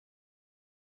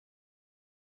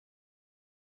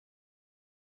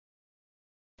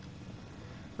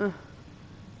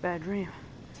Bad dream.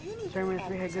 Ceremony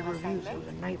 3 had good reviews. It was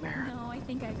a nightmare. No, I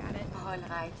think I got it.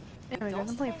 Alright. Anyways, I've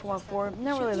been playing Fallout 4.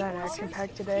 Not really that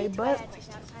action-packed today, but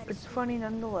it's funny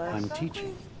nonetheless. I'm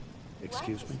teaching.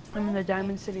 Excuse me? I'm in the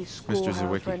Diamond City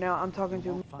schoolhouse right now. I'm talking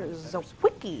to Mr.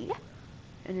 Zawicki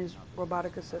and his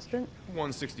robotic assistant.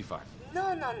 165.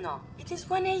 No. It is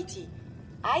 180.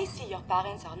 I see your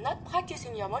parents are not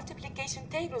practicing your multiplication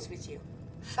tables with you.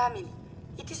 Family.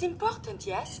 It is important,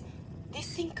 yes?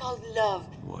 This thing called love.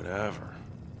 Whatever.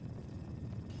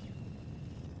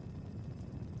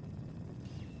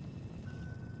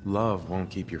 Love won't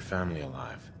keep your family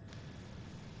alive.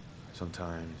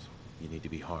 Sometimes you need to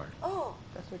be hard. Oh,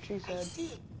 that's what she said. I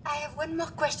see. I have one more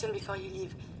question before you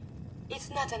leave. It's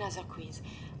not another quiz.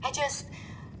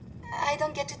 I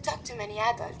don't get to talk to many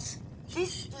adults.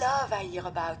 This love I hear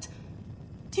about,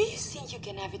 do you think you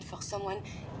can have it for someone,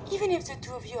 even if the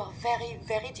two of you are very,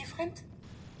 very different?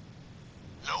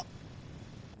 Nope.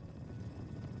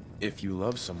 If you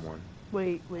love someone,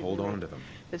 wait, hold on to them.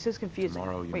 This is confusing.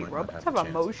 Tomorrow you wait, might robots not have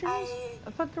have emotions?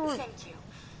 I thought they were thank you.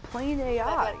 plain That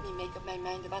AI. helped me make up my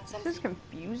mind about something. This is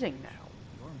confusing now.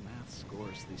 Your math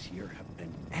scores this year have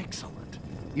been excellent.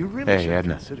 You really should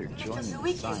Edna. consider Mr. joining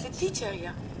Zawicki is the science. teacher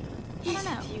here. I don't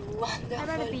Isn't know. he wonderful? I'd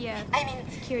rather be a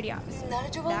security officer.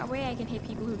 knowledgeable. That way I can hit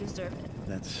people who deserve it.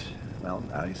 That's, well,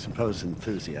 I suppose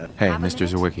enthusiasm. Hey, Have a Mr.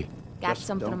 minute? Zawicki. Got Just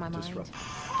something don't on my mind. disrupt.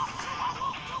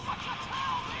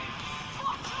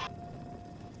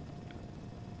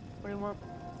 What do you want?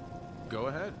 Go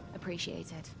ahead.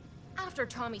 Appreciate it. After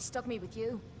Tommy stuck me with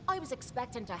you, I was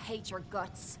expecting to hate your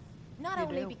guts. Not You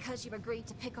only do. because you agreed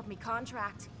to pick up me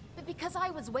contract, but because I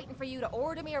was waiting for you to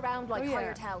order me around like Oh, yeah.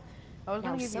 hired hell. I was Now,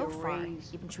 gonna give so you a far, raise.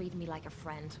 you've been treating me like a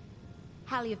friend.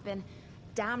 Hell, you've been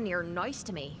damn near nice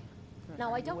to me.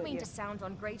 Now, I don't with mean you. to sound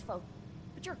ungrateful,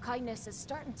 but your kindness is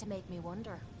starting to make me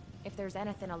wonder if there's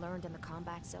anything I learned in the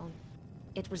combat zone.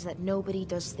 It was that nobody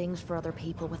does things for other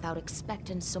people without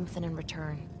expecting something in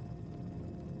return.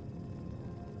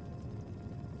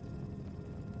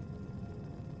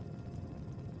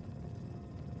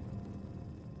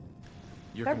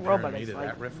 You're That comparing robot me is to like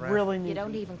that riffraff? really You neat.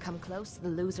 don't even come close to the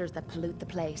losers that pollute the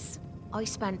place. I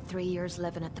spent 3 years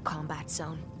living at the combat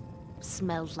zone.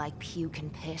 Smelled like puke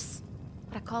and piss.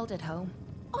 But I called it home.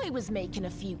 I was making a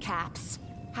few caps.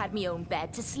 Had me own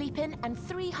bed to sleep in and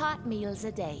 3 hot meals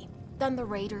a day. Then the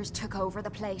raiders took over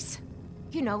the place.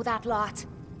 You know that lot.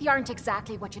 They aren't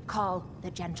exactly what you'd call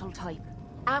the gentle type.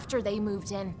 After they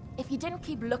moved in, if you didn't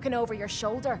keep looking over your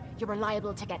shoulder, you were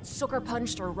liable to get sucker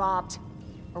punched or robbed.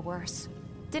 Or worse.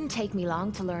 Didn't take me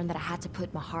long to learn that I had to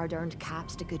put my hard-earned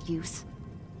caps to good use.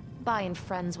 Buying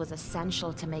friends was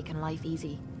essential to making life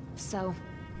easy. So,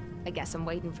 I guess I'm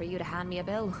waiting for you to hand me a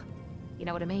bill. You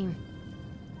know what I mean?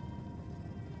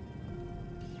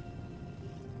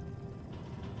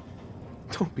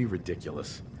 Don't be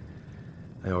ridiculous.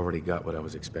 I already got what I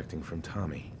was expecting from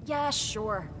Tommy. Yeah,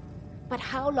 sure. But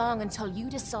how long until you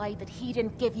decide that he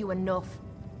didn't give you enough?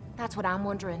 That's what I'm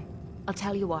wondering. I'll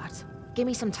tell you what. Give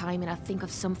me some time and I'll think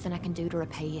of something I can do to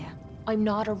repay you. I'm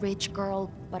not a rich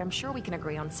girl, but I'm sure we can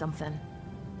agree on something.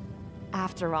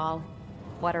 After all,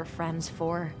 what are friends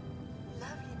for?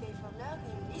 Lovely day for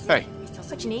learning, isn't Hey. it, Mr.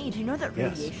 What you need? You know that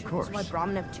Yes, of radiation course. is why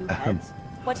Brahmin have 2 heads?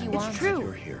 What do you want? It's true.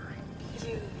 You're here.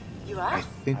 You are? I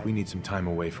think we need some time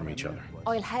away from each other.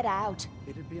 I'll head out.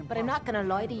 It'd be But I'm not gonna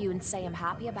lie to you and say I'm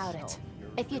happy about it.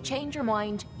 If you change your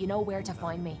mind, you know where to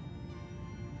find me.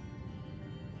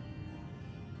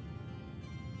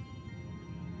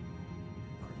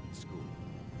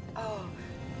 Oh,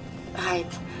 right.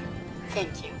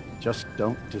 Thank you. Just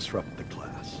don't disrupt the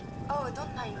class. Oh,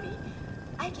 don't mind me.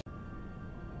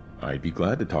 I'd be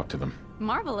glad to talk to them.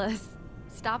 Marvelous.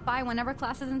 Stop by whenever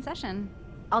class is in session.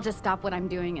 I'll just stop what I'm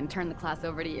doing and turn the class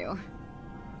over to you.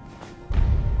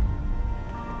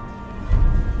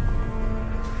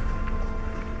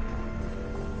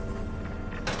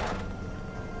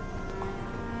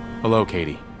 Hello,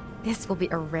 Katie. This will be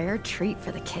a rare treat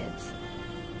for the kids.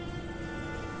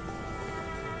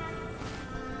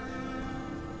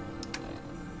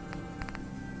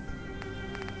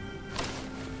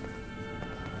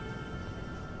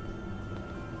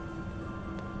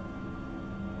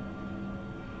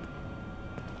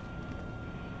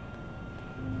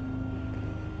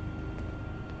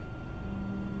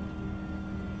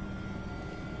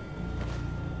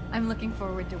 I'm looking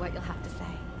forward to what you'll have to say.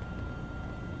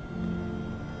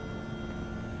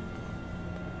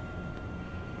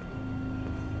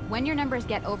 When your numbers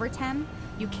get over 10,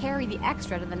 you carry the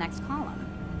extra to the next column.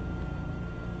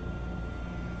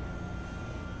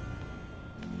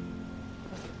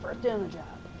 First day on the job.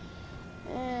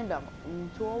 And I'm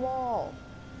into a wall.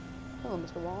 Hello,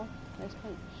 Mr. Wall. Nice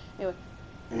paint.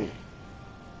 Anyway.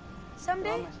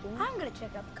 Someday, I'm gonna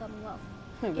check out the Commonwealth.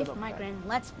 If my grand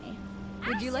lets me.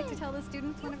 Would you like to tell the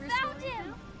students one of your stories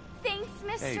now? Thanks,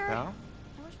 mister. Hey, pal.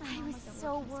 I was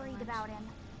so worried about him.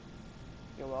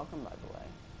 You're welcome, by the way.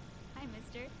 Hi,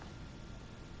 mister.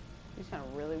 You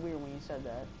sounded really weird when you said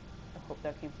that. I hope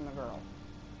that came from a girl.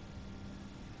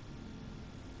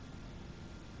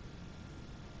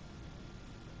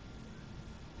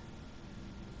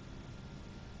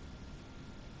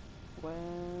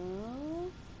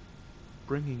 Well...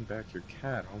 Bringing back your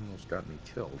cat almost got me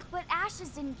killed. But Ashes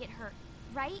didn't get hurt,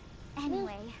 right?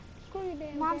 Anyway,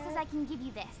 Mom says I can give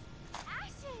you this.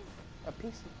 Ashes! A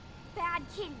piece of... Bad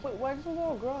kitty. Wait, why does the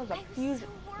little girl have a I was fusion?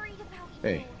 so worried about you.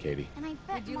 Hey, Katie. And I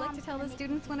bet Would you like to tell the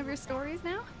students one of your stories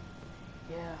now?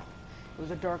 Yeah. It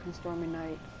was a dark and stormy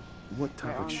night. What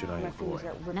topic should I avoid?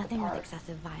 Nothing with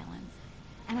excessive violence.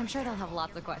 And I'm sure they'll have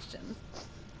lots of questions.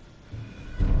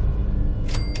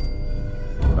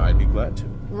 I'd be glad to.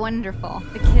 Wonderful.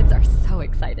 The kids are so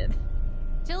excited.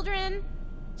 Children!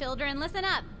 Children, listen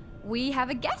up. We have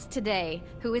a guest today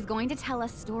who is going to tell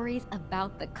us stories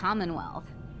about the Commonwealth.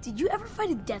 Did you ever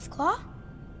fight a Deathclaw?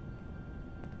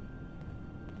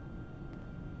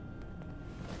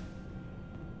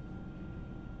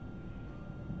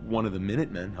 One of the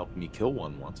Minutemen helped me kill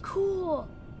one once. Cool.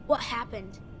 What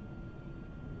happened?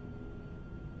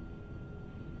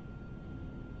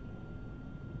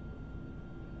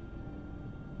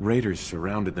 Raiders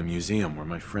surrounded the museum where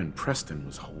my friend Preston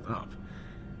was holed up.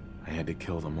 I had to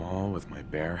kill them all with my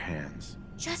bare hands.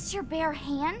 Just your bare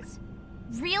hands?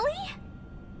 Really?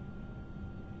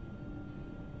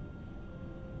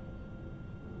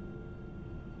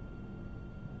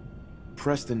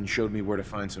 Preston showed me where to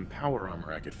find some power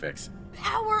armor I could fix.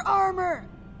 Power armor!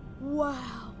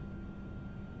 Wow.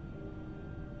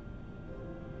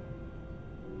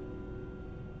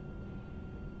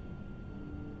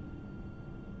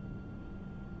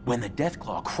 When the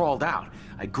Deathclaw crawled out,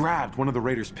 I grabbed one of the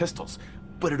Raiders' pistols,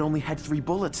 but it only had 3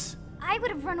 bullets. I would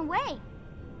have run away.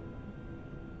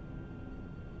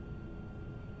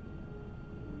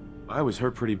 I was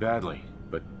hurt pretty badly,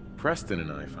 but Preston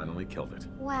and I finally killed it.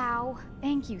 Wow.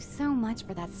 Thank you so much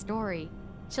for that story.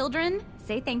 Children,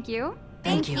 say thank you.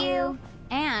 Thank you.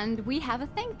 And we have a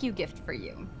thank you gift for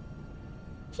you.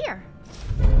 Here.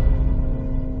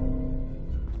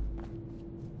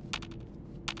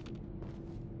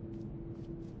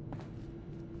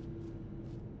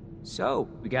 So,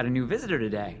 we got a new visitor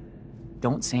today.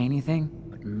 Don't say anything,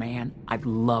 but man, I'd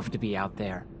love to be out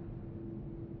there.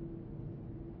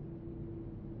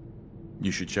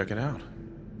 You should check it out.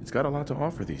 It's got a lot to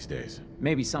offer these days.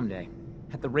 Maybe someday.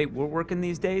 At the rate we're working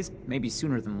these days, maybe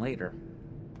sooner than later.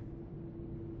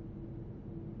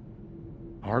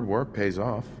 Hard work pays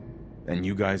off. And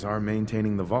you guys are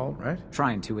maintaining the vault, right?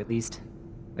 Trying to, at least.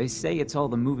 They say it's all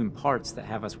the moving parts that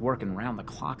have us working round the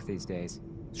clock these days.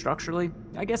 Structurally,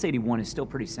 I guess 81 is still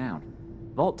pretty sound.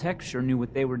 Vault Tech sure knew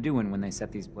what they were doing when they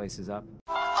set these places up.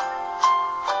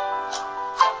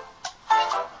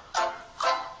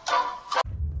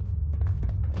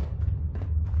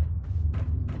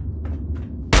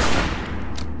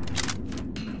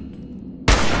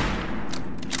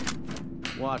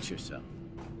 Watch yourself.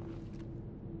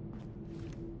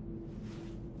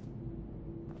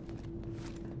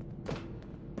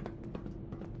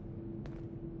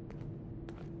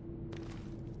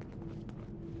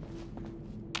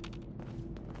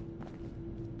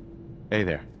 Hey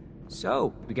there.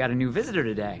 So, we got a new visitor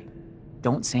today.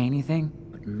 Don't say anything,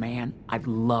 but man, I'd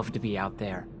love to be out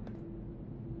there.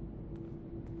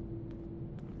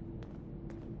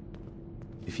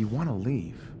 If you want to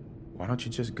leave, why don't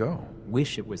you just go?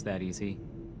 Wish it was that easy.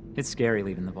 It's scary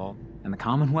leaving the vault. And the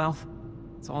Commonwealth?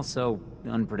 It's also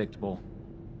unpredictable.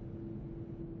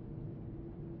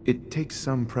 It takes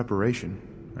some preparation.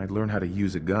 I'd learn how to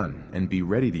use a gun and be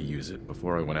ready to use it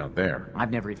before I went out there.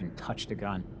 I've never even touched a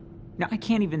gun. Now, I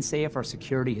can't even say if our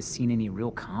security has seen any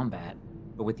real combat,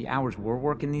 but with the hours we're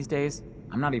working these days,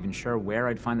 I'm not even sure where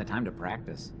I'd find the time to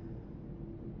practice.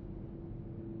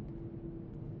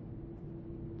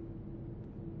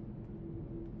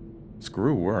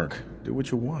 Screw work. Do what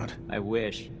you want. I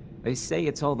wish. They say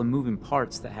it's all the moving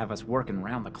parts that have us working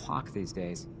round the clock these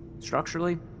days.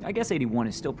 Structurally, I guess 81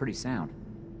 is still pretty sound.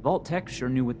 Vault Tech sure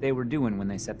knew what they were doing when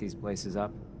they set these places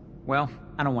up. Well,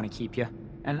 I don't want to keep you,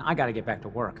 and I gotta get back to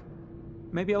work.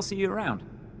 Maybe I'll see you around.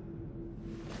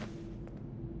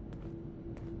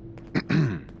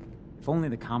 If only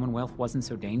the Commonwealth wasn't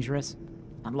so dangerous,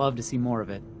 I'd love to see more of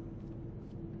it.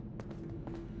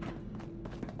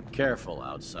 Careful,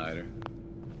 outsider.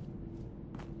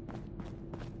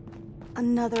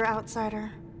 Another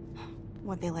outsider?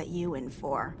 What'd they let you in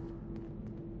for?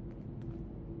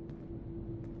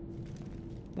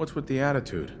 What's with the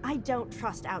attitude? I don't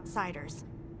trust outsiders.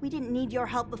 We didn't need your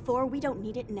help before, we don't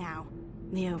need it now.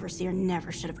 The Overseer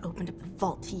never should have opened up the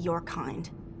vault to your kind.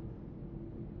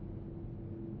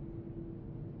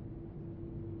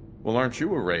 Well, aren't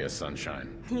you a ray of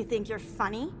sunshine? You think you're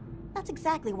funny? That's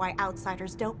exactly why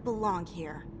outsiders don't belong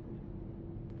here.